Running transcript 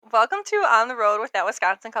Welcome to On the Road with That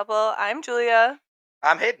Wisconsin Couple. I'm Julia,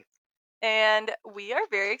 I'm Hayden. and we are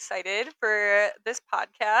very excited for this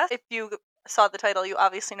podcast. If you saw the title, you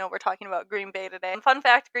obviously know we're talking about Green Bay today. Fun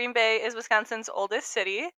fact, Green Bay is Wisconsin's oldest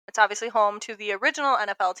city. It's obviously home to the original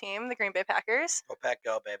NFL team, the Green Bay Packers. Go Pack,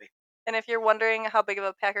 go, baby. And if you're wondering how big of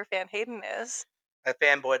a Packer fan Hayden is, I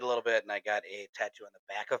fanboyed a little bit, and I got a tattoo on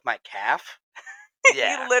the back of my calf.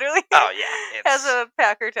 Yeah. he literally has a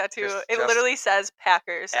Packer tattoo. It literally says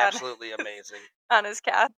Packers. Absolutely amazing. On his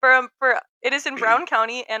calf. It is in Brown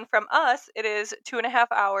County, and from us, it is 2.5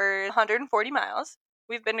 hours, 140 miles.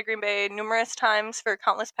 We've been to Green Bay numerous times for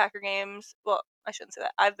countless Packer games. Well, I shouldn't say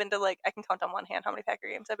that. I've been to, I can count on one hand how many Packer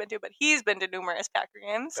games I've been to, but he's been to numerous Packer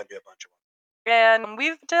games. Been to a bunch of them. And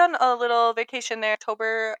we've done a little vacation there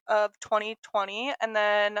October of 2020, and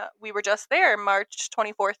then we were just there March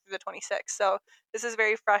 24th through the 26th. So this is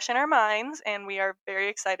very fresh in our minds, and we are very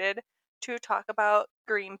excited to talk about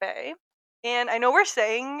Green Bay. And I know we're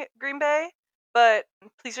saying Green Bay, but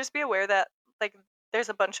please just be aware that there's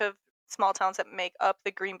a bunch of small towns that make up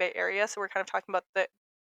the Green Bay area. So we're kind of talking about the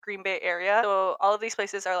Green Bay area. So all of these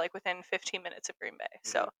places are within 15 minutes of Green Bay. Mm-hmm.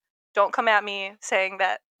 So don't come at me saying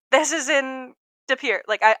that this is in De Pere.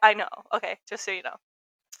 I know. Okay, just so you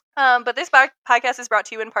know. But this podcast is brought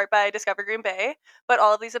to you in part by Discover Green Bay, but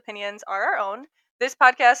all of these opinions are our own. This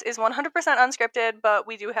podcast is 100% unscripted, but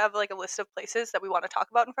we do have a list of places that we want to talk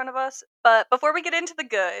about in front of us. But before we get into the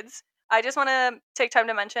goods, I just want to take time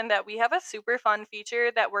to mention that we have a super fun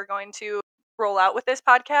feature that we're going to roll out with this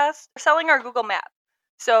podcast. We're selling our Google Map.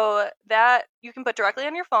 So that you can put directly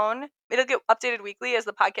on your phone. It'll get updated weekly as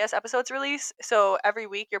the podcast episodes release. So every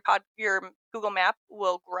week your Google Map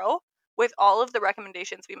will grow with all of the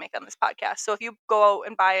recommendations we make on this podcast. So if you go out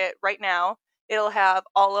and buy it right now, it'll have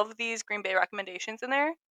all of these Green Bay recommendations in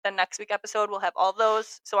there. The next week episode will have all of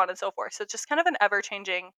those, so on and so forth. So it's just kind of an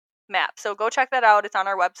ever-changing map. So go check that out. It's on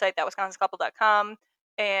our website, thatwisconsincouple.com,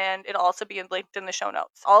 and it'll also be linked in the show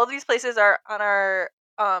notes. All of these places are on our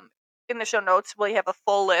in the show notes. We have a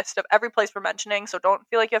full list of every place we're mentioning, so don't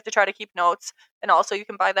feel like you have to try to keep notes. And also, you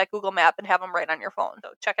can buy that Google Map and have them right on your phone. So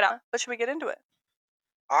check it out. But should we get into it?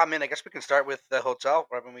 I guess we can start with the hotel.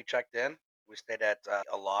 Right when we checked in, we stayed at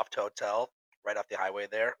a loft hotel right off the highway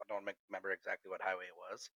there. I don't remember exactly what highway it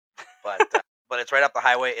was, but but it's right off the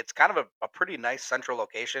highway. It's kind of a pretty nice central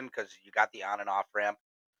location because you got the on and off ramp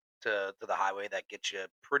to the highway that gets you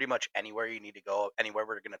pretty much anywhere you need to go, anywhere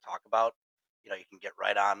we're going to talk about. You can get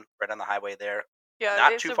right on the highway there. Yeah,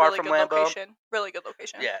 not it's too a far really from good Lambeau. Location. Really good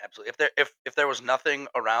location. Yeah, absolutely. If there was nothing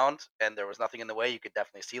around and there was nothing in the way, you could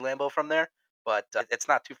definitely see Lambeau from there. But it's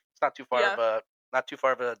not too far of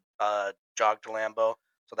a jog to Lambeau,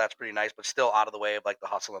 so that's pretty nice. But still out of the way of the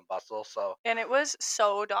hustle and bustle. So and it was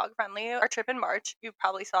so dog friendly. Our trip in March, you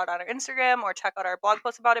probably saw it on our Instagram or check out our blog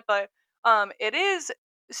post about it. But it is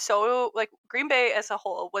so Green Bay as a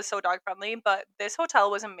whole was so dog friendly, but this hotel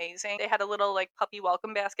was amazing. They had a little puppy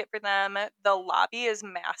welcome basket for them. The lobby is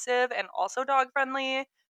massive and also dog friendly.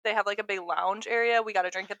 They have a big lounge area. We got a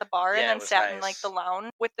drink at the bar and then sat in the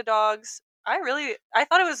lounge with the dogs. I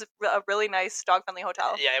thought it was a really nice dog friendly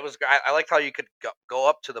hotel. Yeah, it was great. I liked how you could go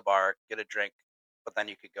up to the bar, get a drink, but then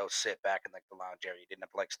you could go sit back in the lounge area. You didn't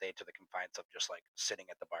have to stay to the confines of just sitting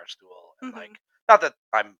at the bar stool and not that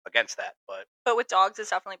I'm against that, but with dogs it's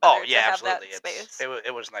definitely better to have absolutely. That space.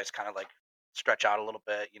 It was nice, kind of stretch out a little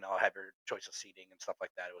bit, have your choice of seating and stuff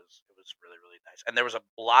like that. It was really, really nice, and there was a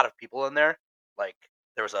lot of people in there.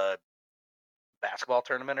 There was a basketball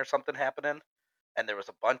tournament or something happening, and there was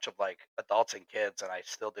a bunch of adults and kids, and I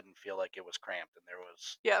still didn't feel like it was cramped,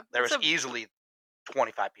 and there was easily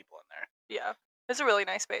 25 people in there. Yeah. It's a really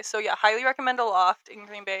nice space. So yeah, highly recommend a loft in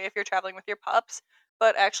Green Bay if you're traveling with your pups.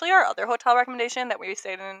 But actually our other hotel recommendation that we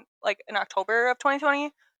stayed in in October of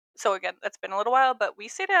 2020. So again, that's been a little while, but we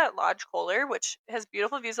stayed at Lodge Kohler, which has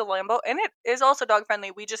beautiful views of Lambeau, and it is also dog friendly.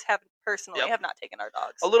 We just have not taken our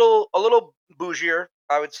dogs. A little bougier,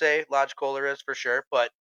 I would say, Lodge Kohler is for sure, but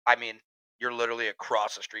you're literally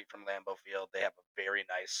across the street from Lambeau Field. They have a very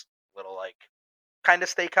nice little kind of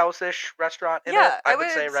steakhouse-ish restaurant in it, I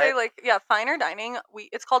would say, right? Finer dining.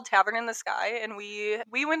 It's called Tavern in the Sky, and we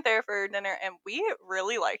went there for dinner, and we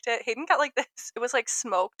really liked it. Hayden got this. It was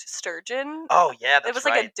smoked sturgeon. Oh yeah, that's it was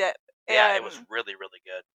right. A dip. Yeah, it was really, really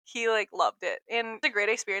good. He loved it, and it's a great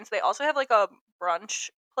experience. They also have a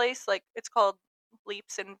brunch place, it's called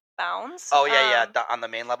Leaps and Bounds. Oh yeah, on the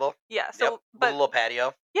main level. Yeah, so with a little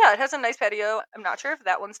patio. Yeah, it has a nice patio. I'm not sure if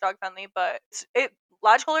that one's dog friendly, but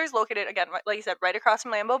Lodge Kohler is located, again, like you said, right across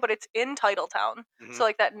from Lambeau, but it's in Titletown. Mm-hmm.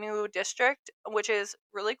 So that new district, which is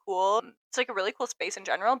really cool. It's a really cool space in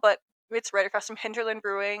general, but It's right across from Hinterland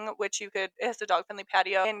Brewing, which it has a dog friendly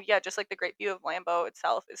patio, and yeah, just like the great view of Lambeau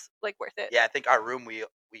itself is like worth it. Yeah, I think our room we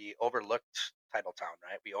overlooked Titletown,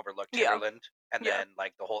 right? We overlooked Yeah. Hinterland, and Yeah. then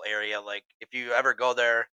like the whole area. Like if you ever go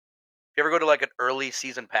there, if you ever go to like an early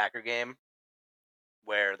season Packer game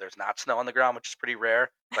where there's not snow on the ground, which is pretty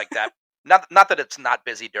rare, like that. Not that it's not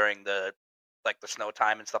busy during the snow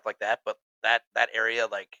time and stuff like that, but that area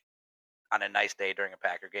like on a nice day during a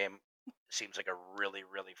Packer game seems like a really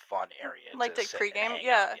really fun area Like to the sit and pregame, hang out.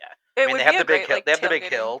 yeah. Yeah, I It mean would they be have a the big great hill. like They have the big tailgating.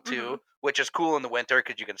 hill too, which is cool in the winter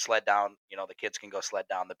because you can sled down. You know, the kids can go sled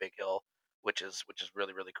down the big hill, which is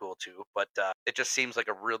really really cool too. But it just seems like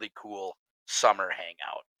a really cool summer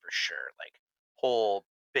hangout for sure. Like whole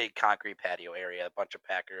big concrete patio area, a bunch of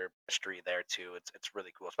Packer history there too. It's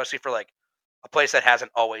really cool, especially for like a place that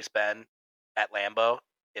hasn't always been at Lambeau.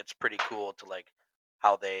 It's pretty cool to like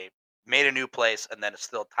how they made a new place and then it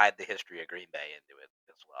still tied the history of Green Bay into it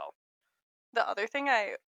as well. The other thing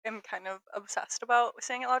I am kind of obsessed about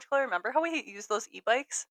staying at Logical, remember how we used those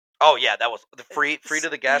e-bikes? Oh yeah, that was the free to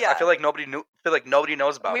the guests. I Yeah. feel like nobody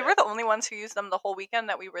knows about We it. were the only ones who used them the whole weekend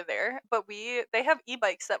that we were there, but they have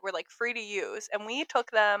e-bikes that were like free to use, and we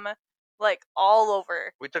took them like all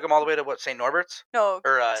over. We took them all the way to what, St. Norbert's No,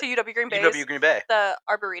 or to UW Green Bay's, UW Green Bay. the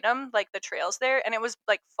Arboretum, like the trails there, and it was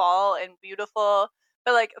like fall and beautiful.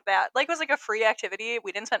 But like that, like was like a free activity.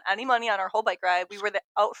 We didn't spend any money on our whole bike ride. We were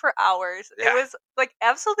out for hours. Yeah. It was like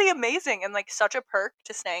absolutely amazing, and like such a perk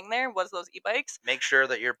to staying there was those e-bikes. Make sure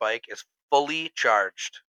that your bike is fully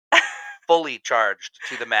charged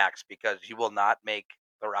to the max because you will not make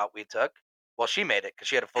the route we took. Well, she made it because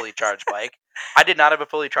she had a fully charged bike. I did not have a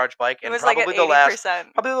fully charged bike, It and was like probably at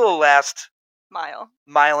the 80% last mile.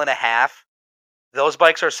 mile and a half, those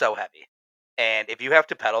bikes are so heavy. And if you have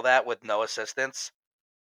to pedal that with no assistance,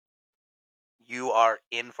 you are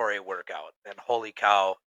in for a workout. And holy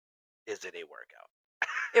cow, is it a workout.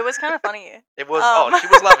 It was kind of funny. It was, she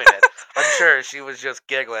was loving it. I'm sure she was just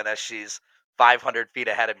giggling as she's 500 feet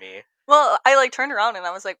ahead of me. Well, I like turned around and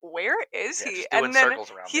I was like, "Where is he?" Just doing And then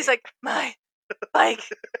circles around he's me. like, "My bike."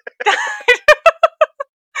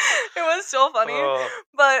 It was so funny. Oh.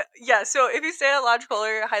 But yeah, so if you stay at Lodge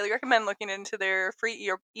Kohler, I highly recommend looking into their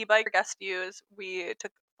free e-bike guest use. We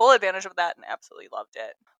took full advantage of that and absolutely loved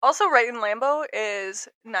it. Also, right in Lambeau is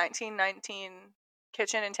 1919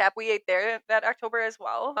 Kitchen and Tap. We ate there that October as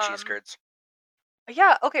well. Cheese curds.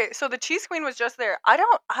 Yeah, okay, so the Cheese Queen was just there. I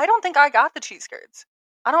don't think I got the cheese curds.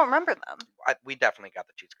 I don't remember them. We definitely got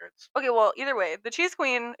the cheese curds. Okay, well, either way, the Cheese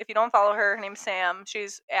Queen, if you don't follow her, her name's Sam.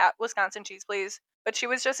 She's at Wisconsin Cheese Please. But she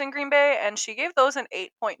was just in Green Bay, and she gave those an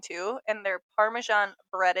 8.2, and they're Parmesan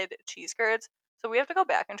breaded cheese curds. So we have to go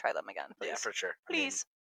back and try them again, please. Yeah, for sure. Please.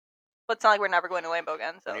 But it's not like we're never going to Lambeau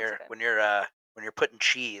again. So when you're putting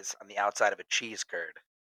cheese on the outside of a cheese curd,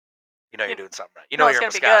 you know you're doing something right. You know you're in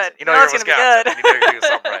Wisconsin. You know you're in Wisconsin. You know you're doing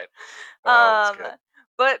something right. Oh, that's good.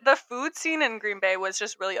 But the food scene in Green Bay was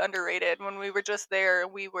just really underrated. When we were just there,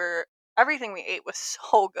 everything we ate was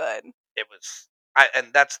so good. It was, and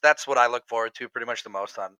that's what I look forward to pretty much the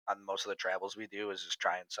most on most of the travels we do is just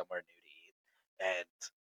trying somewhere new to eat. And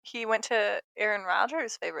he went to Aaron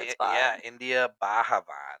Rodgers' favorite spot. Yeah, India Bhavan.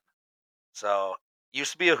 So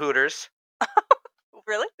used to be a Hooters.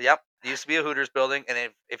 Really? Yep, it used to be a Hooters building,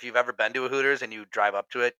 and if you've ever been to a Hooters and you drive up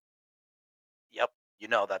to it, yep, you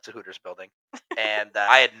know that's a Hooters building. And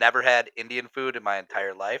I had never had Indian food in my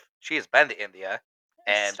entire life. She has been to India,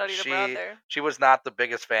 and she was not the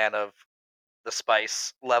biggest fan of the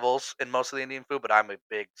spice levels in most of the Indian food, but I'm a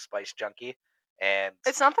big spice junkie. And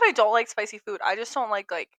it's not that I don't like spicy food. I just don't like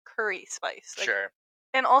curry spice. Sure.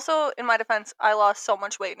 And also, in my defense, I lost so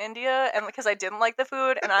much weight in India, and because I didn't like the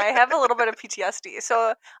food, and I have a little bit of PTSD,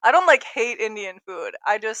 so I don't hate Indian food.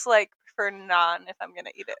 I just prefer naan if I'm gonna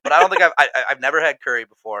eat it. But I don't think I've never had curry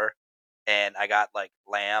before, and I got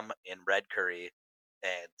lamb in red curry,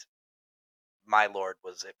 and my lord,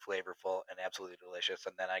 was it flavorful and absolutely delicious.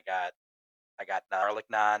 And then I got garlic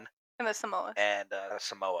naan and the Samoa and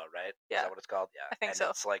Samoa, right? Yeah, is that what it's called? Yeah, I think and so.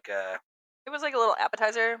 It's like it was like a little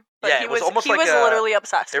appetizer. But yeah, he it was almost he was literally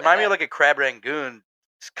obsessed. It reminded me of like a crab rangoon.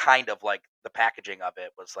 Kind of like the packaging of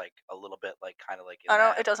it was like a little bit kind of like. I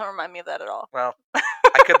don't know. It doesn't remind me of that at all. Well,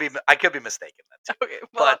 I could be mistaken then too. Okay,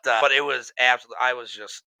 well, but it was absolutely. I was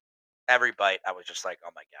just every bite. I was just like,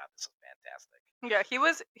 oh my god, this is fantastic. Yeah,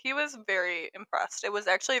 he was very impressed. It was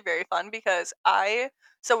actually very fun because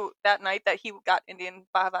so that night that he got Indian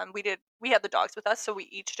Bhavan, we had the dogs with us, so we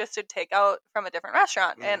each just did takeout from a different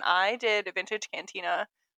restaurant, and I did Vintage Cantina,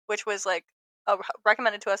 which was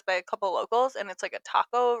recommended to us by a couple of locals, and it's like a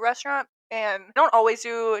taco restaurant, and I don't always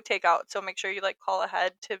do takeout, so make sure you call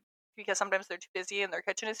ahead to because sometimes they're too busy and their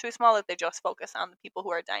kitchen is too small that they just focus on the people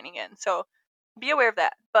who are dining in. So be aware of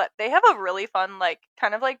that. But they have a really fun, like,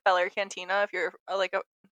 kind of like Bel Air Cantina, if you're like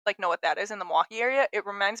know what that is in the Milwaukee area. It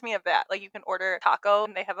reminds me of that. Like, you can order taco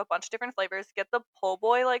and they have a bunch of different flavors. Get the po'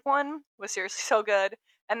 boy like one, was seriously so good,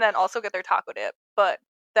 and then also get their taco dip. But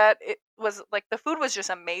that it was like the food was just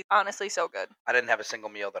amazing, honestly, so good. I didn't have a single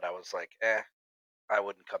meal that I was like, I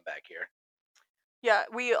wouldn't come back here. Yeah,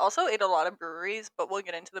 we also ate a lot of breweries, but we'll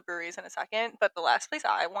get into the breweries in a second. But the last place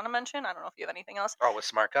I want to mention, I don't know if you have anything else. Oh, with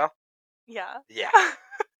Smart Cow? Yeah. Yeah.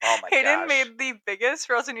 Oh my Hayden gosh. made the biggest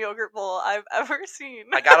frozen yogurt bowl I've ever seen.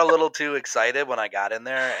 I got a little too excited when I got in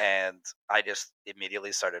there, and I just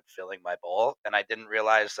immediately started filling my bowl, and I didn't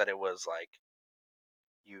realize that it was like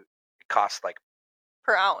it cost like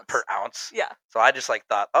per ounce. per ounce. Yeah. So I just like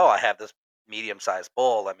thought, oh, I have this medium-sized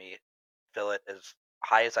bowl. Let me fill it as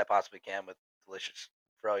high as I possibly can with delicious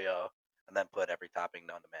froyo, and then put every topping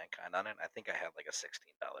known to mankind on it. I think I had like a $16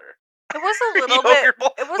 It was a little yogurt bit.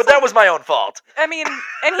 bowl, It was but like, that was my own fault. I mean,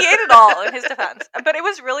 and he ate it all in his defense, but it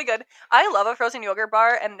was really good. I love a frozen yogurt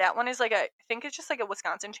bar, and that one is like I think it's just like a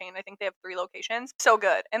Wisconsin chain. I think they have 3 locations. So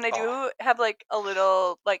good, and they do have like a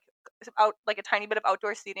little like a tiny bit of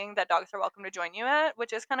outdoor seating that dogs are welcome to join you at,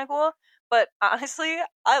 which is kind of cool. But honestly,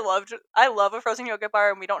 I love a frozen yogurt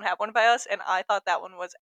bar, and we don't have one by us, and I thought that one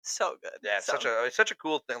was so good. Yeah, it's so. such a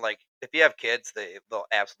cool thing. Like, if you have kids, they'll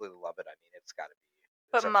absolutely love it. I mean, it's got to be.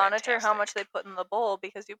 But monitor how much they put in the bowl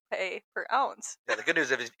because you pay per ounce. Yeah, the good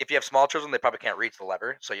news is if you have small children, they probably can't reach the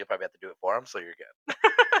lever, so you'll probably have to do it for them, so you're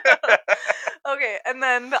good. Okay, and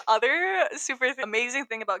then the other amazing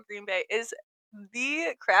thing about Green Bay is the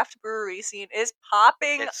craft brewery scene is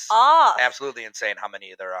popping off. Absolutely insane how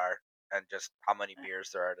many there are and just how many beers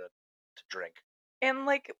there are to drink. And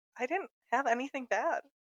like, I didn't have anything bad.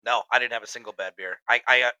 No, I didn't have a single bad beer.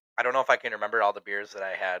 I don't know if I can remember all the beers that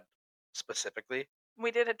I had specifically. We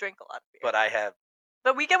did drink a lot of beer. But I have...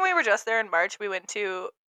 The weekend we were just there in March, we went to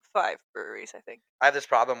 5 breweries, I think. I have this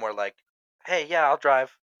problem where, like, hey, yeah, I'll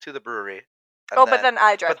drive to the brewery. But then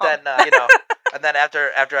I drive home. But then, and then after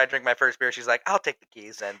I drink my first beer, she's like, I'll take the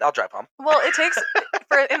keys and I'll drive home. Well, it takes...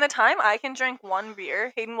 in the time I can drink 1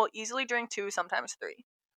 beer, Hayden will easily drink 2, sometimes 3.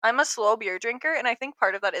 I'm a slow beer drinker, and I think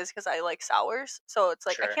part of that is because I like sours. So it's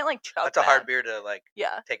like, Sure. I can't like chug That's a hard beer to like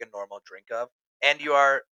take a normal drink of. And you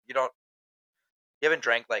haven't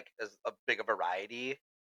drank like as a big a variety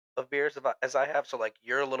of beers as I have, so like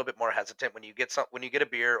you're a little bit more hesitant when you get a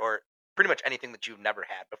beer or pretty much anything that you've never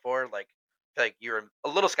had before. Like you're a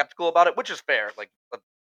little skeptical about it, which is fair. Like a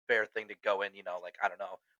fair thing to go in. Like I don't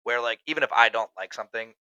know, where like even if I don't like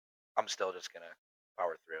something, I'm still just gonna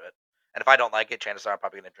power through it. And if I don't like it, chances are I'm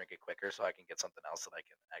probably going to drink it quicker so I can get something else that I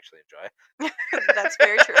can actually enjoy. That's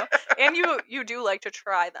very true. And you do like to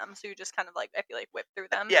try them, so you just kind of like, I feel like, whip through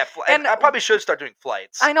them. Yeah, and I probably should start doing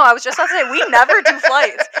flights. I know, I was just about to say, we never do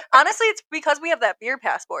flights. Honestly, it's because we have that beer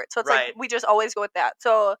passport. So it's like, we just always go with that.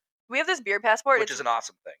 So we have this beer passport. Which is an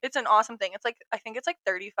awesome thing. It's an awesome thing. It's like, I think it's like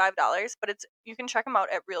 $35, but you can check them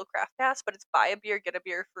out at Real Craft Pass, but it's buy a beer, get a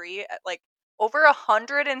beer free at like over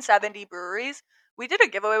 170 breweries. We did a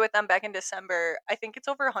giveaway with them back in December. I think it's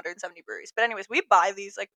over 170 breweries. But anyways, we buy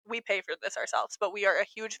these, like, we pay for this ourselves, but we are a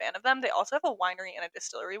huge fan of them. They also have a winery and a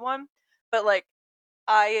distillery one. But, like,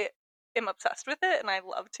 I am obsessed with it, and I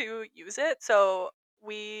love to use it. So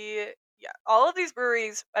all of these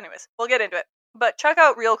breweries, anyways, we'll get into it. But check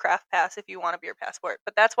out Real Craft Pass if you want a beer passport.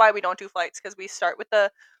 But that's why we don't do flights, because we start with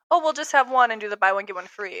we'll just have one and do the buy one, get one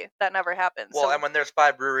free. That never happens. Well, and when there's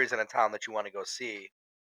 5 breweries in a town that you want to go see,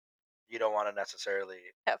 you don't want to necessarily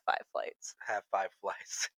have 5 flights.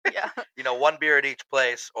 Yeah. 1 beer at each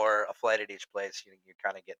place or a flight at each place. You're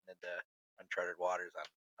kind of getting into uncharted waters. I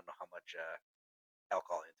don't know how much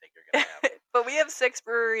alcohol intake you're going to have. But we have 6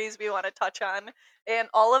 breweries we want to touch on, and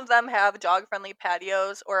all of them have dog-friendly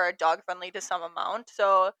patios or are dog-friendly to some amount.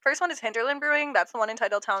 So first one is Hinterland Brewing. That's the one in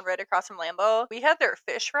Titletown right across from Lambeau. We had their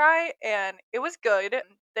fish fry, and it was good.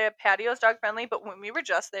 The patio is dog-friendly, but when we were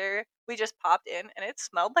just there, we just popped in, and it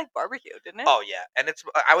smelled like barbecue, didn't it? Oh, yeah. And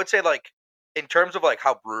I would say, like, in terms of, like,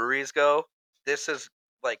 how breweries go, this is,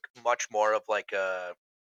 like, much more of, like, a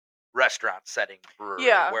restaurant setting brewery.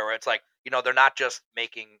 Yeah. Where it's like, they're not just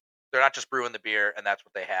brewing the beer and that's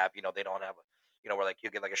what they have. They don't have, where like you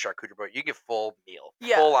get like a charcuterie board, you get full meal,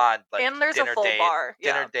 full on like and there's dinner a full date, bar,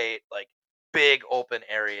 dinner date, like big open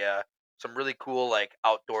area, some really cool like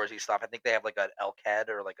outdoorsy stuff. I think they have like an elk head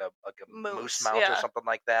or like a moose mount or something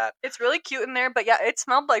like that. It's really cute in there, but yeah, it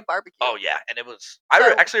smelled like barbecue. Oh yeah, and it was.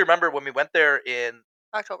 I actually remember when we went there in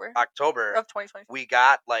October of 2020. We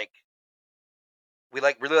got like. We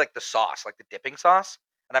really like the sauce, like the dipping sauce.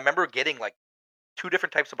 And I remember getting like 2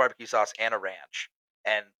 different types of barbecue sauce and a ranch,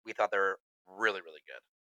 and we thought they were really, really good.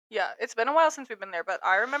 Yeah, it's been a while since we've been there, but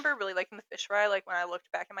I remember really liking the fish fry. Like when I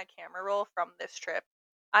looked back at my camera roll from this trip,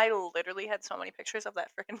 I literally had so many pictures of that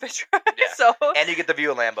freaking fish fry. Yeah. So And you get the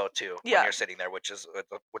view of Lambeau too when Yeah. you're sitting there, which is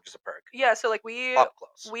a perk. yeah, so like we Up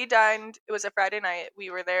close. dined. It was a Friday night. We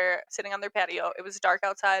were there sitting on their patio. It was dark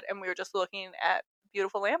outside, and we were just looking at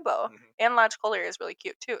beautiful Lambeau. Mhm. And Lodge Collier is really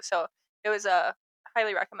cute too. So it was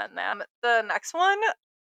highly recommend that. The next one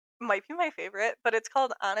might be my favorite, but it's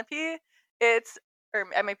called Anapi. It's or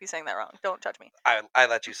I might be saying that wrong. Don't judge me. I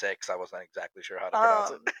let you say because I wasn't exactly sure how to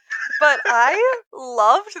pronounce it. But I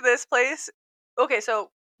loved this place. Okay, so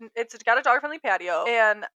it's got a dog-friendly patio,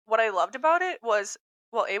 and what I loved about it was,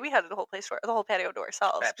 well, we had the whole patio to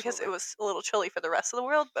ourselves because it Absolutely. was a little chilly for the rest of the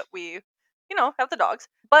world, but we, have the dogs.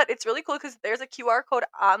 But it's really cool because there's a QR code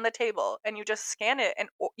on the table, and you just scan it, and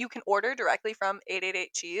you can order directly from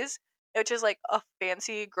 888 Cheese, which is like a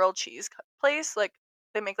fancy grilled cheese place. Like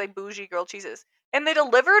they make like bougie grilled cheeses. And they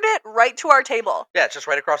delivered it right to our table. Yeah, it's just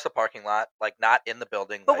right across the parking lot, like not in the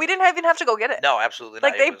building. But like, we didn't even have to go get it. No, absolutely not.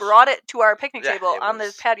 Like they brought it to our picnic Yeah, table it on the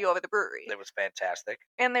was- patio over the brewery. It was fantastic.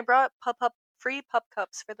 And they brought free pup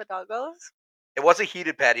cups for the doggos. It was a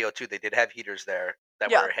heated patio too. They did have heaters there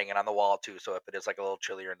that Yeah. were hanging on the wall too. So if it is like a little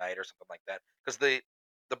chillier night or something like that, because the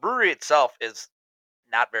brewery itself is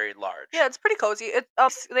not very large. Yeah, it's pretty cozy. It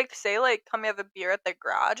they say like come have a beer at the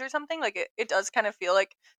garage or something. Like it does kind of feel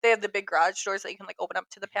like they have the big garage doors that you can like open up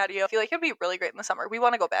to the patio. I feel like it'd be really great in the summer. We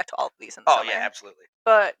want to go back to all of these in the summer. Oh yeah, absolutely.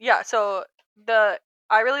 But yeah, so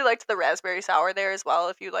I really liked the raspberry sour there as well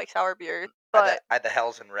if you like sour beer. But I had the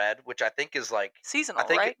Hells in Red, which I think is like seasonal, I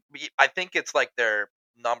think right? I think it's like their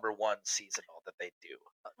number one seasonal that they do.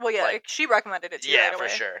 Well, yeah, like- she recommended it to you Yeah, right for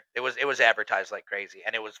away. sure. It was advertised like crazy,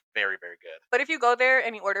 and it was very, very good. But if you go there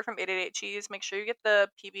and you order from 888 Cheese, make sure you get the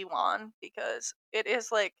PB1 because it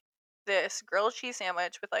is like this grilled cheese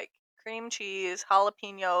sandwich with like cream cheese,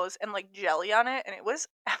 jalapenos, and like jelly on it, and it was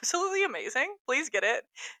absolutely amazing. Please get it.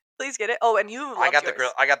 Please get it. Oh, and you loved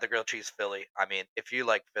yours. I got the grilled cheese Philly. I mean, if you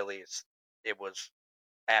like Phillies, it was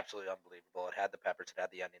absolutely unbelievable. It had the peppers, it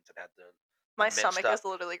had the onions, it had the My minced stomach up- is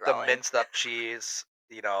literally the growling. minced up cheese.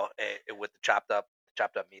 With the chopped up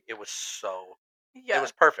meat. It was Yeah, it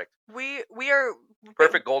was perfect. we are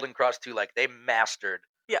Perfect golden crust too. Like they mastered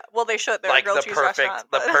Yeah, well they should. They're like a grilled the cheese perfect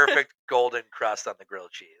restaurant. the but- perfect golden crust on the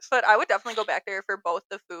grilled cheese. But I would definitely go back there for both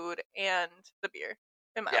the food and the beer,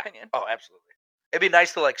 in my opinion. Oh, absolutely. It'd be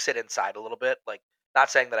nice to like sit inside a little bit. Like,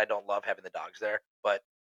 not saying that I don't love having the dogs there, but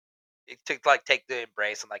to like take the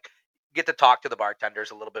embrace and like get to talk to the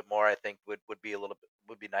bartenders a little bit more. I think would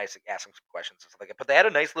be nice, like, asking some questions and stuff like that. But they had a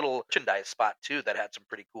nice little merchandise spot too that had some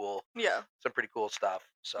pretty cool stuff.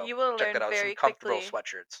 So You will check learn that out. very Some comfortable quickly.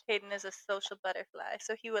 sweatshirts. Hayden is a social butterfly,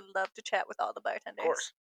 so he would love to chat with all the bartenders.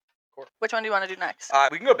 Of course. Which one do you want to do next?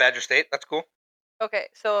 We can go Badger State. That's cool. Okay,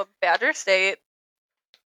 so Badger State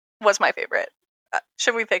was my favorite.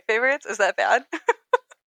 Should we pick favorites? Is that bad?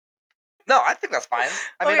 No, I think that's fine.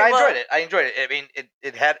 I mean, Okay, I enjoyed it. I mean,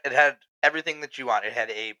 it had everything that you want. It had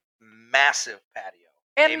a massive patio.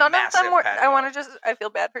 And A none of them massive were. patio. I feel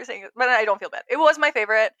bad for saying it, but I don't feel bad. It was my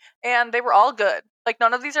favorite, and they were all good. Like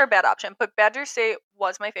none of these are a bad option, but Badger State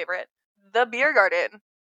was my favorite. The beer garden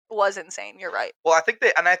was insane. You're right. Well, I think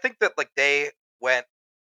that like they went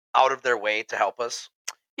out of their way to help us.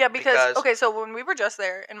 Yeah, because Because- okay, so when we were just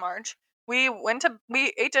there in March, we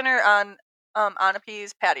ate dinner on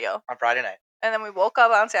Anapi's patio, On Friday night, and then we woke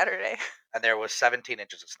up on Saturday. and there was 17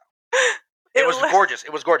 inches of snow. It was li- gorgeous.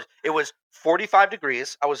 It was gorgeous. It was 45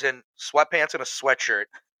 degrees. I was in sweatpants and a sweatshirt,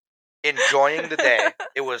 enjoying the day.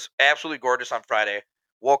 It was absolutely gorgeous on Friday.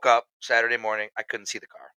 Woke up Saturday morning. I couldn't see the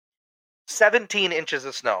car. 17 inches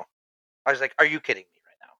of snow. I was like, "Are you kidding me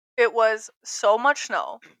right now?" It was so much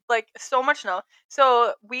snow, like so much snow.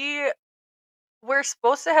 So we're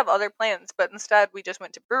supposed to have other plans, but instead we just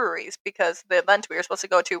went to breweries because the event we were supposed to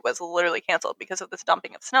go to was literally canceled because of this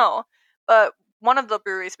dumping of snow. But one of the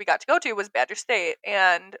breweries we got to go to was Badger State,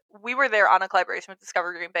 and we were there on a collaboration with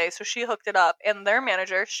Discover Green Bay, so she hooked it up, and their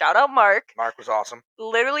manager, shout out Mark, Mark was awesome.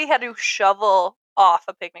 literally had to shovel off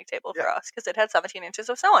a picnic table for Yeah. us because it had 17 inches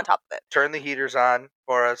of snow on top of it. Turned the heaters on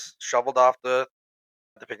for us. Shoveled off the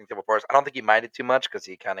picnic table for us. I don't think he minded too much because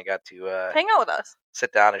he kind of got to Hang out with us.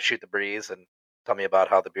 sit down and shoot the breeze and tell me about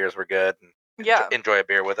how the beers were good and Yeah. enjoy a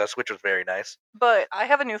beer with us, which was very nice. But I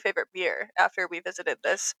have a new favorite beer after we visited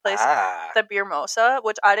this place. Ah, The Beer Mosa,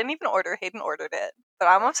 which I didn't even order. Hayden ordered it, but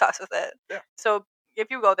I'm obsessed with it. Yeah. So if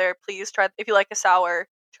you go there, please try. If you like a sour,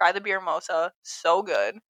 try the Beer Mosa. So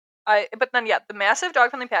good. But then the massive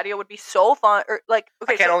dog friendly patio would be so fun. Or like,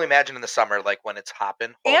 okay, I can't only imagine in the summer, like when it's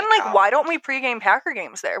hopping. and Holy like, cow. why don't we pregame Packer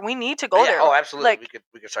games there? We need to go there. Oh, absolutely. Like,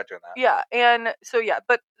 we could start doing that. yeah, and so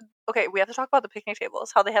but okay, we have to talk about the picnic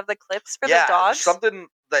tables. How they have the clips for the Yeah, dogs. something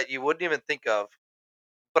that you wouldn't even think of.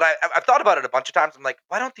 But I've thought about it a bunch of times. I'm like,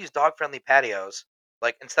 why don't these dog friendly patios,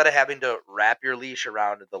 like instead of having to wrap your leash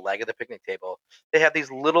around the leg of the picnic table, they have these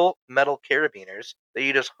little metal carabiners that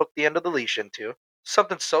you just hook the end of the leash into.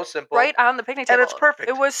 Something so simple, right on the picnic table, and it's perfect.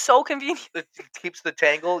 It was so convenient. It keeps the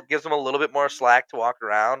tangle, gives them a little bit more slack to walk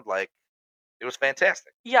around. Like, it was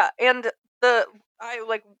fantastic. Yeah, and I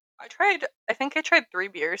tried. I think I tried 3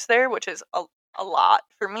 beers there, which is a lot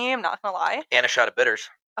for me. I'm not gonna lie. And a shot of bitters.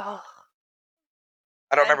 Oh,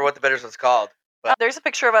 I don't remember what the bitters was called. But there's a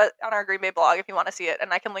picture of it on our Green Bay blog if you want to see it,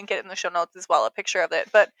 and I can link it in the show notes as well. A picture of it.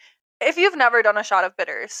 But if you've never done a shot of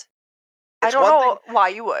bitters, I don't know why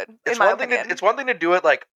you would. In my opinion, it's one thing to do it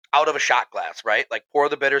like out of a shot glass, right? Like pour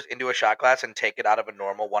the bitters into a shot glass and take it out of a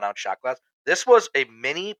normal 1-ounce shot glass. This was a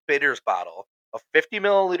mini bitters bottle, a 50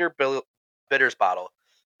 milliliter bitters bottle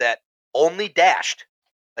that only dashed.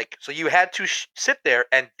 Like, so you had to sit there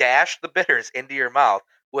and dash the bitters into your mouth,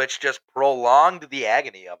 which just prolonged the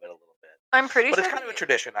agony of it a little bit. I'm pretty sure. But it's kind of a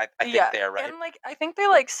tradition, I think there, right? And like, I think they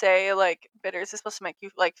like say like bitters is supposed to make you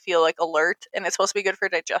like feel like alert, and it's supposed to be good for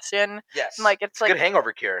digestion. Yes. And, like, it's like a good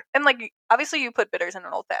hangover cure. And like, obviously you put bitters in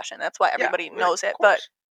an old fashioned. That's why everybody knows it. But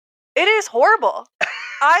it is horrible.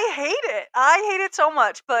 I hate it. I hate it so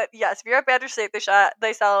much. But yes, if you're at Badger State,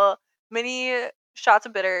 they sell mini shots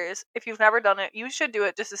of bitters. If you've never done it, you should do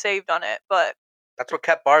it just to say you've done it. But that's what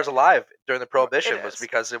kept bars alive during the Prohibition, was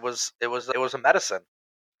because it was a medicine.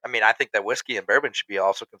 I mean, I think that whiskey and bourbon should be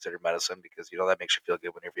also considered medicine because that makes you feel good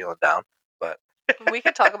when you're feeling down. But we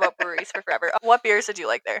could talk about breweries for forever. What beers did you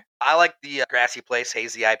like there? I like the Grassy Place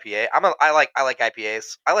Hazy IPA. I like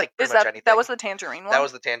IPAs. I like pretty much anything. That was the tangerine one? That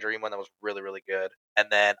was the tangerine one that was really, really good. And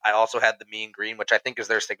then I also had the Mean Green, which I think is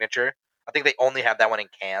their signature. I think they only have that one in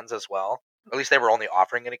cans as well. At least they were only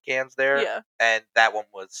offering it in cans there. Yeah. And that one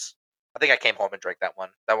was, I think I came home and drank that one.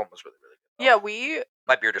 That one was really, really good. Yeah,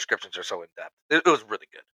 my beer descriptions are so in depth. It was really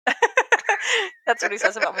good. That's what he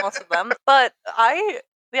says about most of them. But I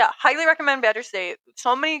highly recommend Badger State.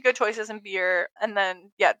 So many good choices in beer, and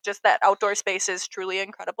then just that outdoor space is truly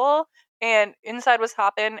incredible. And inside was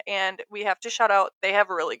hopping, and we have to shout out, they have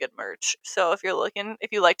really good merch. So if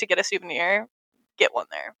you like to get a souvenir, get one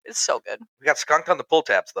there. It's so good. We got skunked on the pull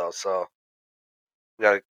tabs though, so we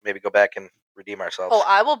gotta maybe go back and redeem ourselves. Oh,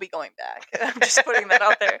 I will be going back. I'm just putting that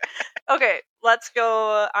out there. Okay, let's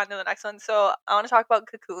go on to the next one. So I want to talk about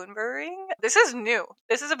Cocoon Brewing. This is new.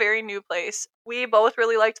 This is a very new place. We both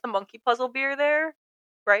really liked the Monkey Puzzle beer there,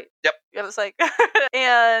 right? Yep. It was like,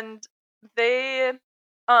 and they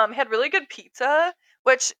had really good pizza,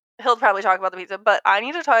 which he'll probably talk about the pizza, but I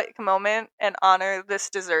need to take a moment and honor this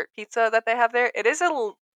dessert pizza that they have there. It's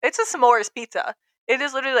a s'mores pizza. It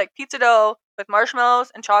is literally like pizza dough with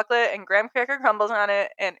marshmallows and chocolate and graham cracker crumbles on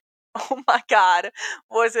it, and oh my god,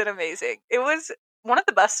 was it amazing. It was one of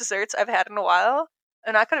the best desserts I've had in a while,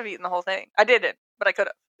 and I could have eaten the whole thing. I didn't, but I could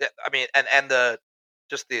have. Yeah, I mean, and the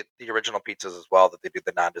original pizzas as well that they do,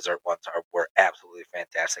 the non-dessert ones, were absolutely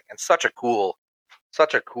fantastic, and such a cool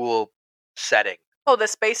setting. Oh, the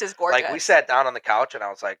space is gorgeous. Like, we sat down on the couch and I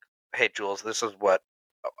was like, hey Jules, this is what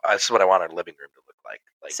I want our living room to look like.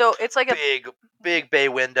 Like, so it's like big bay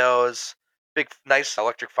windows, big nice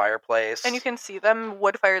electric fireplace, and you can see them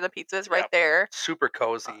wood fire the pizzas right there. Super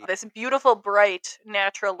cozy. This beautiful, bright,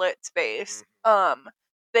 natural lit space.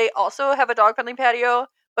 They also have a dog friendly patio,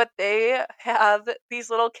 but they have these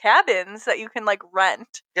little cabins that you can like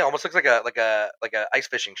rent. Yeah, almost looks like a ice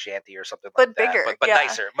fishing shanty or something but like bigger, that. But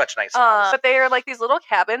nicer, much nicer. But they are like these little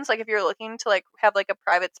cabins, like if you're looking to like have like a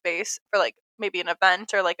private space for like maybe an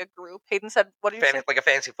event or like a group. Hayden said, what did you say? Like a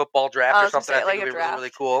fancy football draft or something. I think would be really,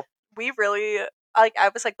 really cool. We really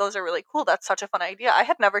I was like, those are really cool. That's such a fun idea. I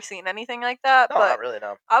had never seen anything like that. No, but not really,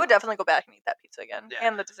 no. I would definitely go back and eat that pizza again. Yeah.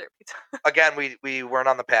 And the dessert pizza. Again, we weren't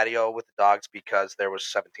on the patio with the dogs because there was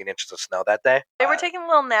 17 inches of snow that day. They were taking a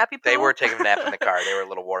little nappy poo. They were taking a nap in the car. They were a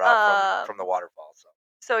little wore out from the waterfall.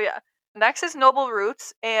 So yeah. Next is Noble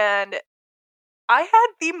Roots, and I had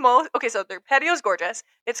the most... Okay, so their patio's gorgeous.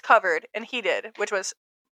 It's covered and heated, which was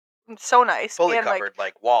so nice. Fully and, covered,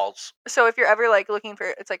 like walls. So if you're ever like looking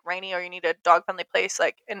for, it's like rainy or you need a dog friendly place,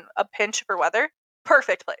 like in a pinch for weather,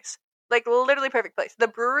 perfect place. Like literally perfect place. The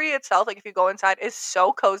brewery itself, like if you go inside, is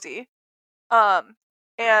so cozy. And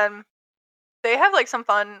they have like some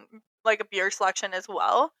fun, like a beer selection as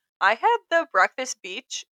well. I had the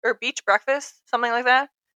beach breakfast, something like that,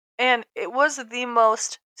 and it was the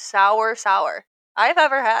most sour. I've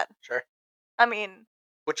ever had. Sure. I mean,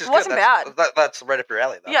 Which is it good. wasn't bad. That's right up your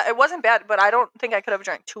alley, though. Yeah, it wasn't bad, but I don't think I could have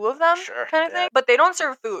drank 2 of them, Sure, kind of yeah. thing. But they don't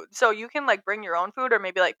serve food, so you can like bring your own food or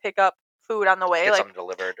maybe like pick up food on the way, Get like something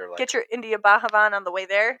delivered or like. get your India Bhavan on the way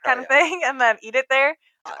there, Hell kind of yeah. thing, and then eat it there.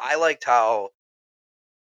 I liked how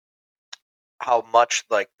much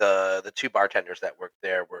like the 2 bartenders that worked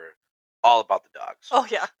there were all about the dogs. Oh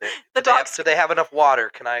yeah, the dogs. Do they have enough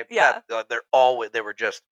water? Can I? Yeah. Pet? They were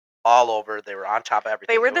just all over. They were on top of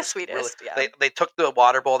everything. They were It the was sweetest. Really, yeah. They took the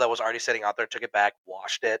water bowl that was already sitting out there, took it back,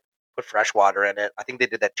 washed it, put fresh water in it. I think they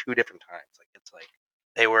did that 2 different times. Like it's like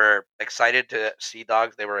they were excited to see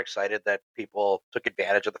dogs. They were excited that people took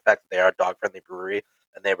advantage of the fact that they are a dog friendly brewery,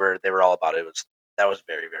 and they were all about it. That was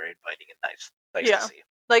very, very inviting and nice Yeah. to see.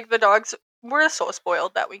 Like the dogs were so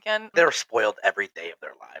spoiled that weekend. They were spoiled every day of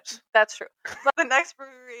their lives. That's true. But the next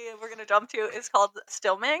brewery we're gonna jump to is called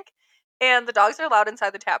Stillmink, and the dogs are allowed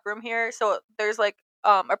inside the tap room here. So there's like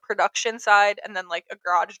a production side and then like a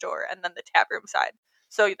garage door and then the tap room side.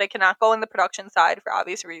 So they cannot go in the production side for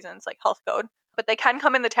obvious reasons like health code, but they can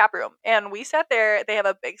come in the tap room. And we sat there. They have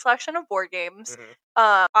a big selection of board games.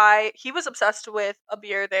 He was obsessed with a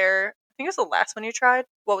beer there. I think it was the last one you tried.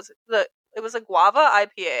 What was it? It was a guava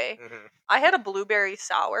IPA. I had a blueberry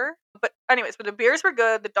sour. But anyways, but the beers were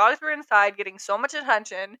good. The dogs were inside getting so much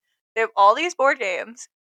attention. They have all these board games.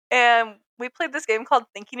 And we played this game called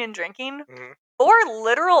Thinking and Drinking for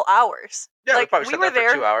literal hours. Yeah, like, we were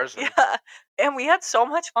there for 2 hours. Yeah, and we had so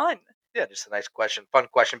much fun. Yeah, just a nice fun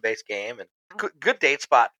question-based game, and good date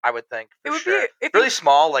spot, I would think. For It would sure. be really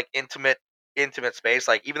small, like intimate space.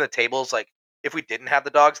 Like even the tables, like if we didn't have the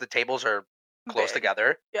dogs, the tables are close big.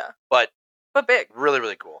 together. Yeah, but big. Really,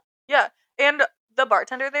 really cool. Yeah, and the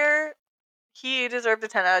bartender there, he deserved a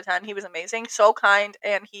 10 out of 10. He was amazing, so kind,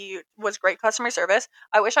 and he was great customer service.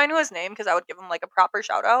 I wish I knew his name because I would give him like a proper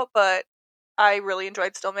shout out, but I really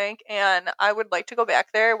enjoyed Stillmink, and I would like to go back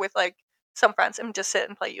there with like some friends and just sit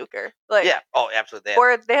and play euchre. Like, yeah, oh, absolutely.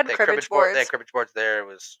 They had cribbage boards. They had cribbage boards there. It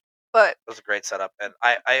was a great setup, and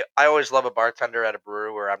I always love a bartender at a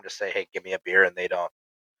brewery where I'm just say, hey, give me a beer, and they don't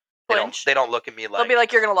look at me like they'll be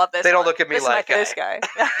like, you're gonna love this. They don't look at me like this guy.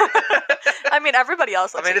 I mean, everybody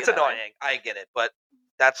else. I mean, it's annoying. I get it, but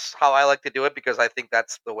that's how I like to do it because I think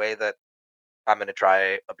that's the way that I'm going to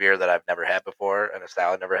try a beer that I've never had before and a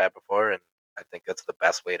style I've never had before, and I think that's the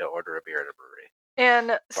best way to order a beer at a brewery.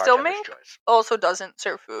 And Stillmink also doesn't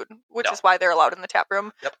serve food, which is why they're allowed in the tap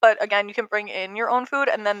room. Yep. But again, you can bring in your own food,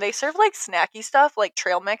 and then they serve like snacky stuff, like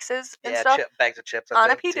trail mixes and stuff. Bags of chips.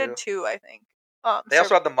 Anapi did too, I think. They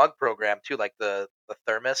also have the mug program too, like the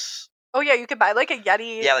thermos. Oh yeah, you could buy like a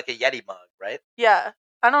Yeti. Yeah, like a Yeti mug, right? Yeah.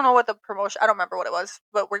 I don't know what the promotion. I don't remember what it was,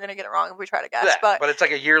 but we're gonna get it wrong if we try to guess. Yeah, but it's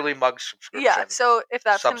like a yearly mug subscription. Yeah, so if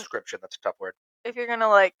that's subscription, that's a tough word. If you're gonna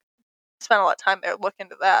like spend a lot of time there, look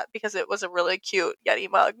into that because it was a really cute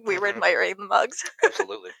Yeti mug. We were admiring the mugs.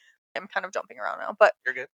 Absolutely. I'm kind of jumping around now, but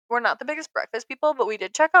you're good. We're not the biggest breakfast people, but we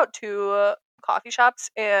did check out 2 coffee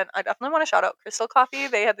shops, and I definitely want to shout out Crystal Coffee.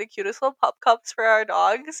 They had the cutest little pup cups for our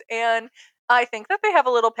dogs, and I think that they have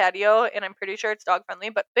a little patio, and I'm pretty sure it's dog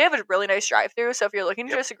friendly, but they have a really nice drive-through, so if you're looking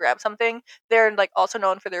just to grab something, they're like also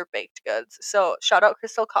known for their baked goods. So shout out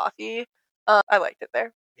Crystal Coffee. I liked it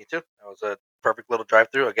there. Me too. That was a perfect little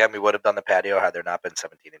drive-through. Again, we would have done the patio had there not been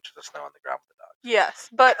 17 inches of snow on the ground with the dogs. Yes,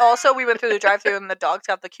 but also we went through the drive-through and the dogs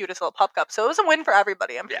got the cutest little pup cup, so it was a win for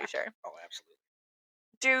everybody. I'm pretty sure. Oh, absolutely.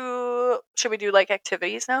 Should we do like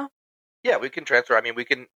activities now? Yeah, we can transfer. I mean, we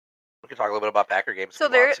can talk a little bit about Packer games. So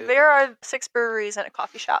there are 6 breweries and a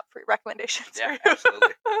coffee shop for recommendations. Yeah,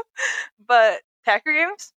 absolutely. But Packer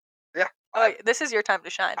games? Yeah. This is your time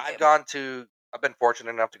to shine. I've been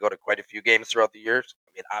fortunate enough to go to quite a few games throughout the years.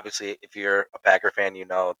 I mean, obviously, if you're a Packer fan, you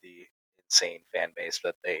know the insane fan base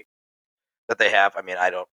that they have. I mean,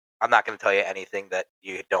 I'm not going to tell you anything that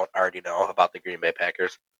you don't already know about the Green Bay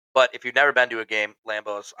Packers. But if you've never been to a game,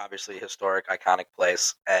 Lambeau's obviously a historic, iconic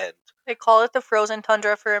place, and they call it the frozen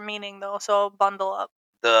tundra for a meaning, though. So bundle up.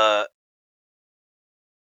 The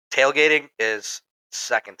tailgating is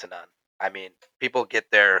second to none. I mean, people get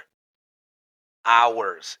there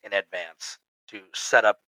hours in advance to set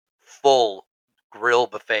up full grill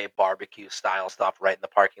buffet barbecue style stuff right in the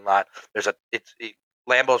parking lot.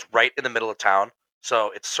 Lambeau's right in the middle of town,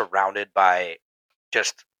 so it's surrounded by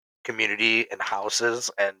just community and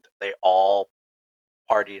houses, and they all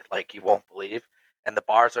party like you won't believe. And the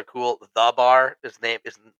bars are cool. The Bar is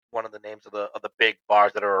one of the names of the big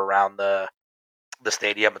bars that are around the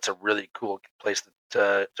stadium. It's a really cool place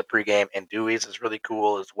to pregame, and Dewey's is really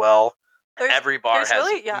cool as well. Every bar has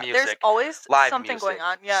music. There's always live something music, going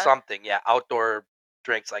on. Yeah, something. Yeah, outdoor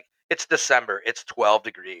drinks. Like it's December. It's 12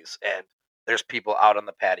 degrees, and there's people out on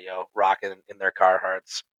the patio rocking in their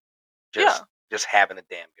Carhartts, just having a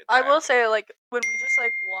damn good I time. will say, like, when we just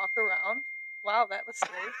like walk around. Wow, that was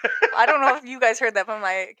scary. I don't know if you guys heard that, but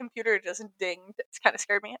my computer just dinged. It's kind of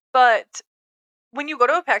scared me. But when you go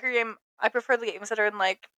to a Packer game, I prefer the games that are in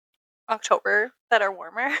like October that are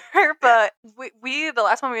warmer. But we the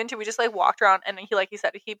last one we went to, we just like walked around, and he, like he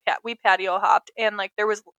said, we patio hopped, and like there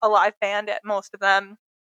was a live band at most of them,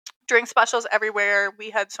 drink specials everywhere.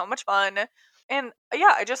 We had so much fun, and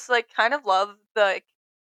yeah, I just like kind of love the like,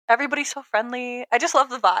 everybody's so friendly. I just love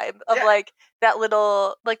the vibe of Yeah. like that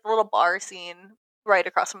little like the little bar scene right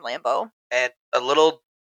across from Lambeau. And a little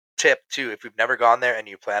tip too, if you've never gone there and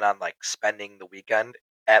you plan on like spending the weekend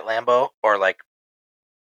at Lambeau or like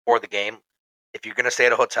for the game, if you're gonna stay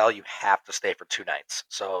at a hotel, you have to stay for 2 nights.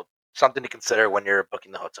 So something to consider when you're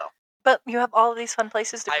booking the hotel. But you have all of these fun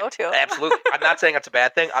places to go to. Absolutely. I'm not saying it's a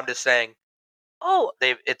bad thing. I'm just saying Oh,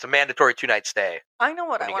 it's a mandatory 2-night stay. I know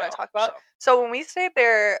what when I you want go, to talk about. so. So when we stayed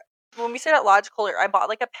there, when we stayed at Lodge Kohler, I bought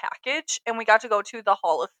like a package, and we got to go to the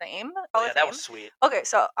Hall of Fame. Oh, yeah, that was sweet. Okay,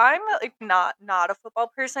 so I'm like not a football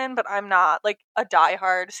person, but I'm not like a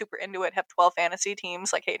diehard, super into it. Have 12 fantasy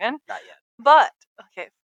teams like Hayden. Not yet. But okay,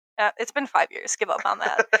 it's been 5 years. Give up on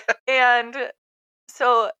that. And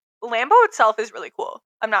so Lambeau itself is really cool.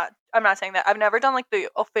 I'm not saying that. I've never done like the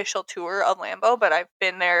official tour of Lambeau, but I've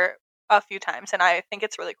been there a few times, and I think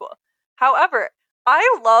it's really cool. However,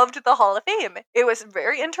 I loved the Hall of Fame. It was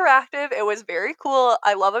very interactive. It was very cool.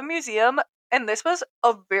 I love a museum, and this was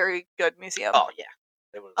a very good museum. Oh yeah,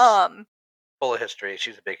 it was full of history.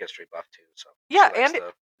 She's a big history buff too, so yeah,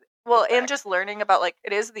 and just learning about like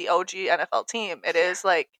it is the OG NFL team. It is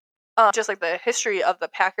like just like the history of the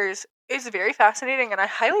Packers is very fascinating, and I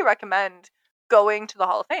highly recommend going to the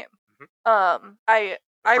Hall of Fame. Mm-hmm. I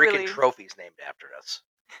really trophies named after us.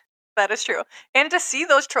 That is true, and to see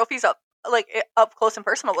those trophies up close and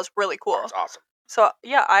personal was really cool. That's awesome. So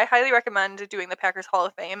yeah, I highly recommend doing the Packers Hall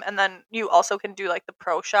of Fame, and then you also can do like the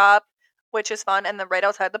Pro Shop, which is fun, and then right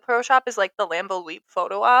outside the Pro Shop is like the Lambeau Leap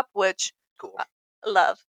photo op, which cool. I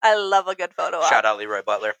love a good photo op. Shout out Leroy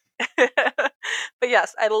Butler. But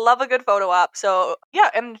yes, I love a good photo op. So yeah,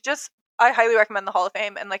 and just I highly recommend the Hall of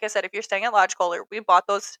Fame. And like I said, if you're staying at Lodge Kohler, we bought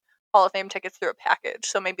those Hall of Fame tickets through a package,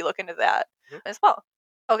 so maybe look into that as well.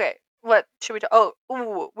 Okay, what should we talk?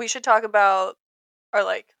 We should talk about our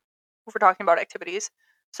like if we're talking about activities.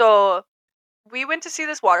 So we went to see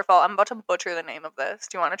this waterfall. I'm about to butcher the name of this.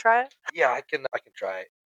 Do you want to try it? Yeah, I can try it.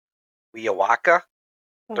 Weowaka?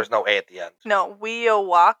 There's no A at the end. No,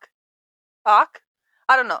 Weowak. I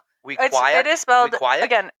don't know. It is spelled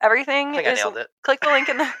again. Everything I think I nailed it. Click the link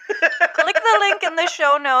in the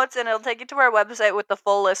show notes, and it'll take you to our website with the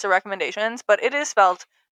full list of recommendations. But it is spelled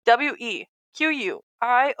WEQUIOCK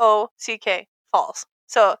falls.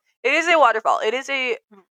 So it is a waterfall. It's a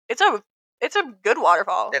good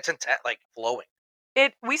waterfall. It's intense, like flowing.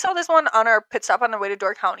 We saw this one on our pit stop on the way to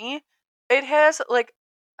Door County. It has like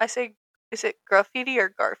I say. Is it graffiti or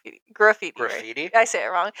graffiti? Graffiti. Right? I say it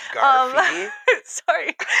wrong. Graffiti?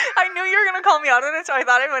 Sorry. I knew you were going to call me out on it, so I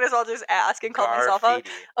thought I might as well just ask and call myself out.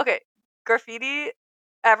 Okay. Graffiti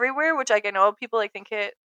everywhere, which like I know people like think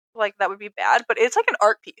it like that would be bad, but it's like an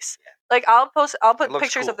art piece. Yeah. Like I'll put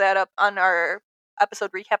pictures of that up on our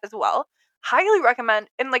episode recap as well. Highly recommend.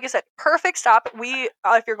 And like I said, perfect stop.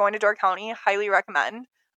 If you're going to Door County, highly recommend.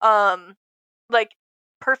 Like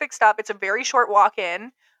perfect stop. It's a very short walk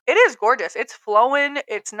in. It is gorgeous. It's flowing.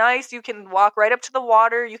 It's nice. You can walk right up to the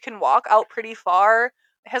water. You can walk out pretty far.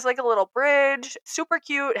 It has like a little bridge. Super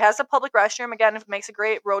cute. It has a public restroom. Again, it makes a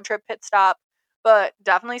great road trip pit stop. But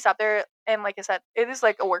definitely stop there. And like I said, it is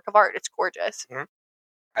like a work of art. It's gorgeous. Mm-hmm.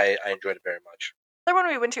 I enjoyed it very much. The one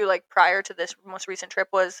we went to like prior to this most recent trip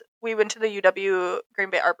was we went to the UW Green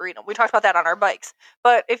Bay Arboretum. We talked about that on our bikes.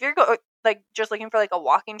 But if you're like just looking for like a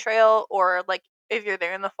walking trail, or like if you're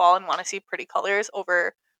there in the fall and want to see pretty colors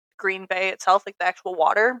over Green Bay itself, like the actual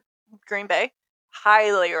water, Green Bay,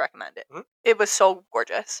 highly recommend it. Mm-hmm. It was so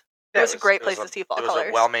gorgeous. Yeah, it was a great place to see fall colors. It was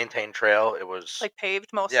a well-maintained trail. It was like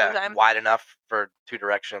paved most of the time. Wide enough for 2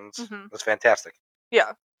 directions. Mm-hmm. It was fantastic.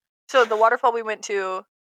 Yeah. So the waterfall we went to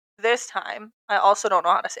this time, I also don't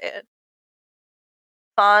know how to say it.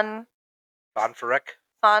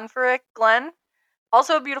 Fonferic Glen.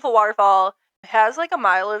 Also a beautiful waterfall. It has like a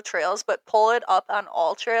mile of trails, but pull it up on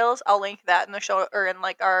all trails. I'll link that in the show or in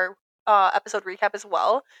like our episode recap as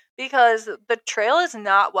well, because the trail is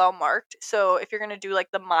not well marked. So if you're going to do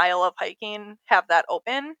like the mile of hiking, have that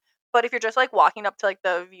open. But if you're just like walking up to like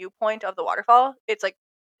the viewpoint of the waterfall, it's like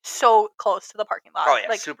so close to the parking lot. Oh yeah,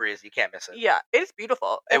 Like, super easy. You can't miss it. yeah, it's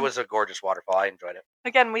beautiful. It And was a gorgeous waterfall. I enjoyed it.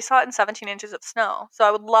 again, we saw it in 17 inches of snow, so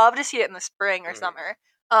I would love to see it in the spring or Mhm. summer.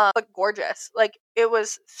 But gorgeous. Like, it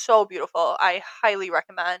was so beautiful. I highly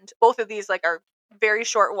recommend. Both of these, like, are very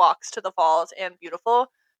short walks to the falls and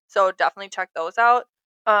beautiful, so definitely check those out.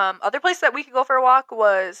 Other place that we could go for a walk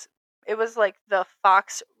was, it was like the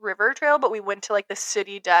Fox River Trail, but we went to like the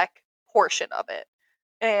city deck portion of it.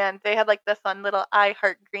 And they had like the fun little I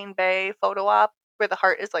Heart Green Bay photo op where the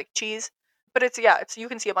heart is like cheese. But it's you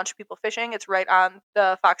can see a bunch of people fishing. It's right on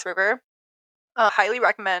the Fox River. Highly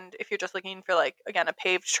recommend if you're just looking for, like, again, a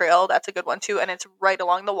paved trail. That's a good one too, and it's right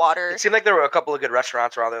along the water. It seemed like there were a couple of good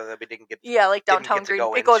restaurants around there that we didn't get. Yeah, like didn't downtown get to Green.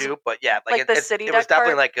 go It goes into, but yeah, like the city it was deck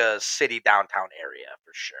definitely part. like a city downtown area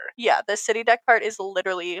for sure. Yeah, the city deck part is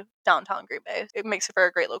literally downtown Green Bay. It makes it for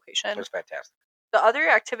a great It location. was fantastic. The other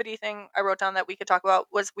activity thing I wrote down that we could talk about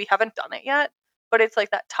was, we haven't done it yet, but it's like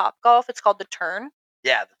that Top Golf. It's called the Turn.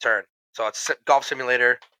 Yeah, the Turn. So it's a golf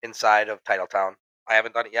simulator inside of Titletown. I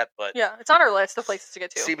haven't done it yet, but Yeah, it's on our list of places to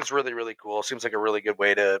get to. seems really, really cool. Seems like a really good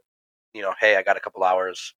way to, hey, I got a couple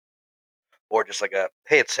hours, or just like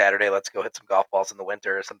hey, it's Saturday, let's go hit some golf balls in the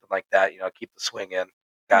winter or something like that. Keep the swing in.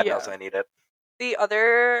 God knows I need it.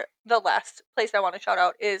 The last place I want to shout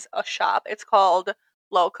out is a shop. It's called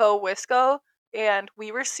Loco Wisco, and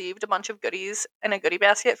we received a bunch of goodies in a goodie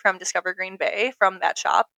basket from Discover Green Bay from that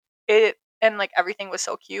shop. And like everything was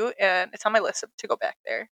so cute, and it's on my list to go back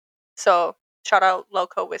there. So shout out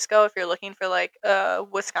Loco Wisco if you're looking for like a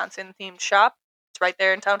Wisconsin themed shop. It's right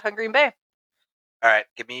there in downtown Green Bay. All right,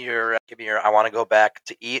 give me your. I want to go back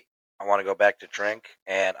to eat. I want to go back to drink,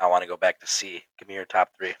 and I want to go back to see. Give me your top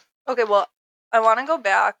 3. Okay, well, I want to go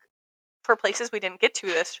back for places we didn't get to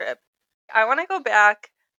this trip. I want to go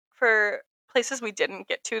back for places we didn't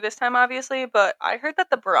get to this time, obviously, but I heard that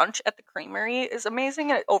the brunch at the Creamery is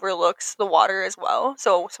amazing and it overlooks the water as well.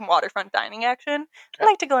 So, some waterfront dining action. I'd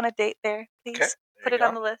like to go on a date there, please. Okay, Put it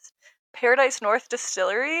on the list. Paradise North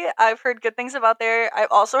Distillery. I've heard good things about there.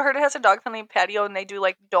 I've also heard it has a dog friendly patio and they do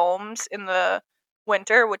like domes in the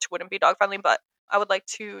winter, which wouldn't be dog friendly, but I would like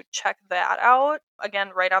to check that out.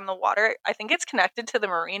 Again, right on the water. I think it's connected to the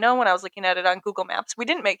marina when I was looking at it on Google Maps. We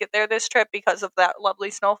didn't make it there this trip because of that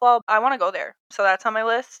lovely snowfall. I want to go there. So that's on my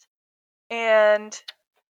list. And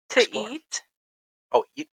to Explore. eat. Oh,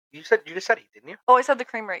 you just said eat, didn't you? Oh, I said the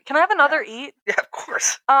Creamery. Can I have another eat? Yeah, of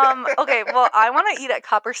course. Okay, well, I want to eat at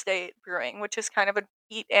Copper State Brewing, which is kind of a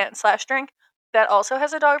eat and / drink. That also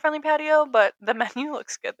has a dog-friendly patio, but the menu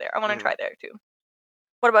looks good there. I want to try there, too.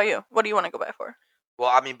 What about you? What do you want to go back for?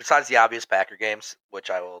 Well, I mean, besides the obvious Packer games, which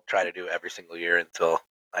I will try to do every single year until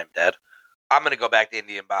I'm dead, I'm going to go back to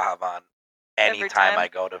Indian Bahavan anytime I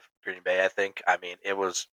go to Green Bay, I think. I mean,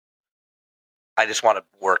 I just want to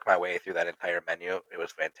work my way through that entire menu. It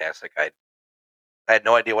was fantastic. I had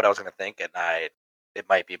no idea what I was going to think, and it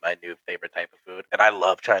might be my new favorite type of food. And I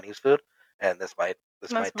love Chinese food, and this might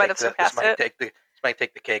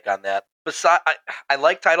take the cake on that. Besides, I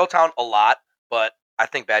like Titletown a lot, but I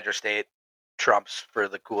think Badger State trumps for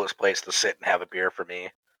the coolest place to sit and have a beer for me.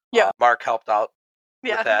 Yeah, Mark helped out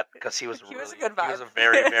with that because he was a good vibe. He was a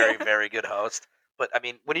very, very, very good host. But I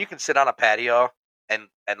mean, when you can sit on a patio and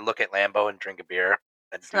look at Lambeau and drink a beer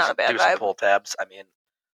and do some pull tabs, I mean,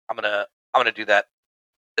 I'm gonna do that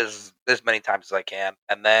as many times as I can,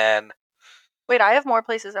 and then. Wait, I have more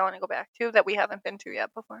places I want to go back to that we haven't been to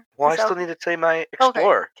yet before. Well, I still need to say my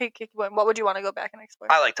explore. Okay. What would you want to go back and explore?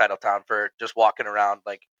 I like Titletown for just walking around,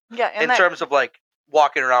 like in terms of like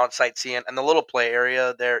walking around sightseeing, and the little play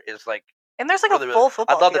area there is like. And there's like really, a full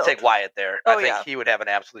football I'd love field. to take Wyatt there. I think he would have an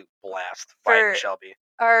absolute blast. Wyatt and Shelby.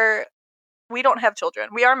 We don't have children.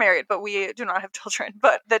 We are married, but we do not have children.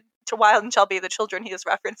 But to Wyatt and Shelby, the children he is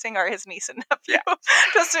referencing are his niece and nephew. Yeah.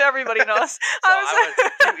 Just so everybody knows.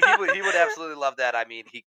 He would absolutely love that. I mean,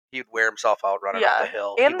 he'd wear himself out running up the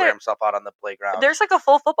hill. And he'd wear himself out on the playground. There's like a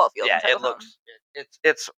full football field. Yeah, it looks.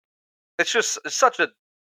 It's such a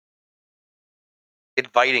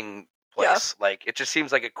inviting place. Yeah. Like, it just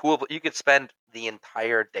seems like a cool. You could spend the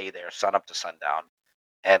entire day there, sun up to sundown,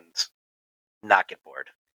 and not get bored.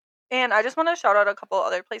 And I just want to shout out a couple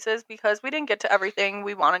other places because we didn't get to everything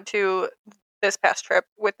we wanted to this past trip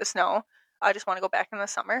with the snow. I just want to go back in the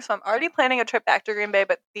summer. So I'm already planning a trip back to Green Bay,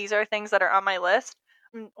 but these are things that are on my list.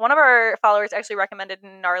 One of our followers actually recommended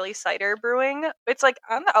Gnarly Cider Brewing. It's like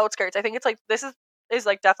on the outskirts. I think it's like this is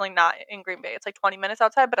like definitely not in Green Bay. It's like 20 minutes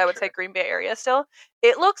outside, but I would say Green Bay area still.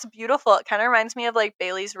 It looks beautiful. It kind of reminds me of like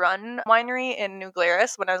Bailey's Run Winery in New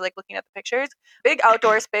Glarus when I was like looking at the pictures. Big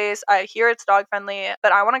outdoor space. I hear it's dog friendly,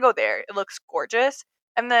 but I want to go there. It looks gorgeous.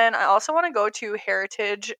 And then I also want to go to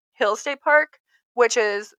Heritage Hill State Park. which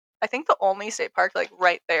is, I think, the only state park like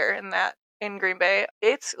right there in Green Bay.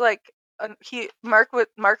 It's like Mark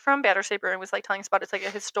from Banner State Brewing was like telling us about it's like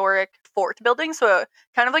a historic fort building, so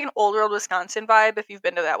kind of like an old world Wisconsin vibe if you've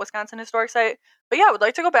been to that Wisconsin historic site. But yeah, I would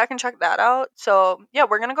like to go back and check that out. So yeah,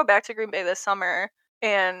 we're gonna go back to Green Bay this summer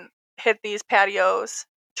and hit these patios,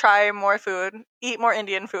 try more food, eat more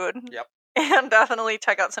Indian food. Yep. And definitely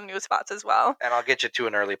check out some new spots as well. And I'll get you to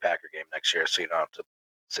an early Packer game next year so you don't have to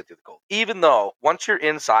sit through the cold. Even though once you're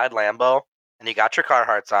inside Lambeau and you got your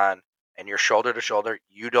Carhartts on and you're shoulder to shoulder,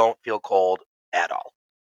 you don't feel cold at all.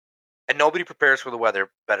 And nobody prepares for the weather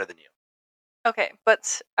better than you. Okay,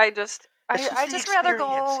 but I just rather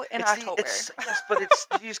go in October. But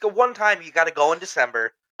you just go one time. You got to go in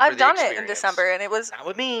December. I've done it in December, and it was not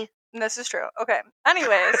with me. This is true. Okay.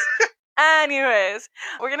 Anyways,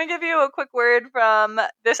 we're going to give you a quick word from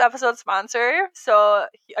this episode's sponsor. So,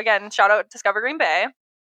 again, shout out Discover Green Bay.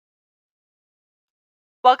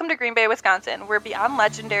 Welcome to Green Bay, Wisconsin, where Beyond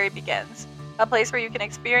Legendary begins. A place where you can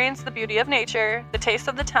experience the beauty of nature, the taste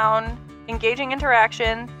of the town, engaging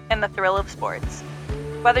interaction, and the thrill of sports.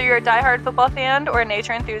 Whether you're a diehard football fan or a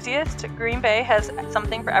nature enthusiast, Green Bay has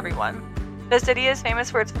something for everyone. The city is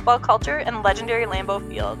famous for its football culture and legendary Lambeau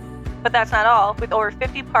Field. But that's not all. With over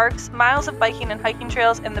 50 parks, miles of biking and hiking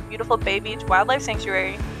trails, and the beautiful Bay Beach Wildlife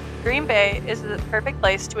Sanctuary, Green Bay is the perfect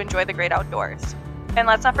place to enjoy the great outdoors. And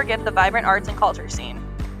let's not forget the vibrant arts and culture scene.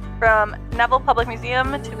 From Neville Public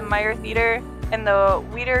Museum to the Meyer Theater and the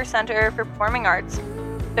Weider Center for Performing Arts,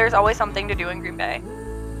 there's always something to do in Green Bay.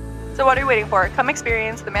 So what are you waiting for? Come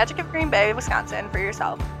experience the magic of Green Bay, Wisconsin for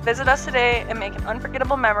yourself. Visit us today and make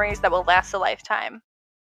unforgettable memories that will last a lifetime.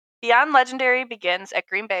 Beyond Legendary begins at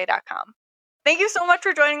greenbay.com. Thank you so much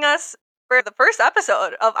for joining us for the first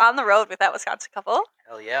episode of On the Road with That Wisconsin Couple.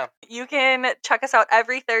 Hell yeah. You can check us out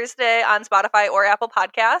every Thursday on Spotify or Apple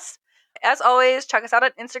Podcasts. As always, check us out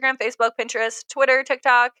on Instagram, Facebook, Pinterest, Twitter,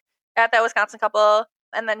 TikTok, at That Wisconsin Couple.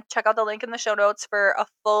 And then check out the link in the show notes for a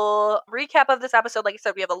full recap of this episode. Like I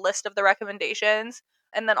said, we have a list of the recommendations.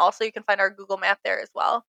 And then also you can find our Google map there as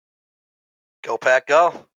well. Go Pack,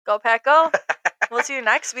 go. Go Pack, go. We'll see you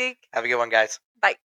next week. Have a good one, guys.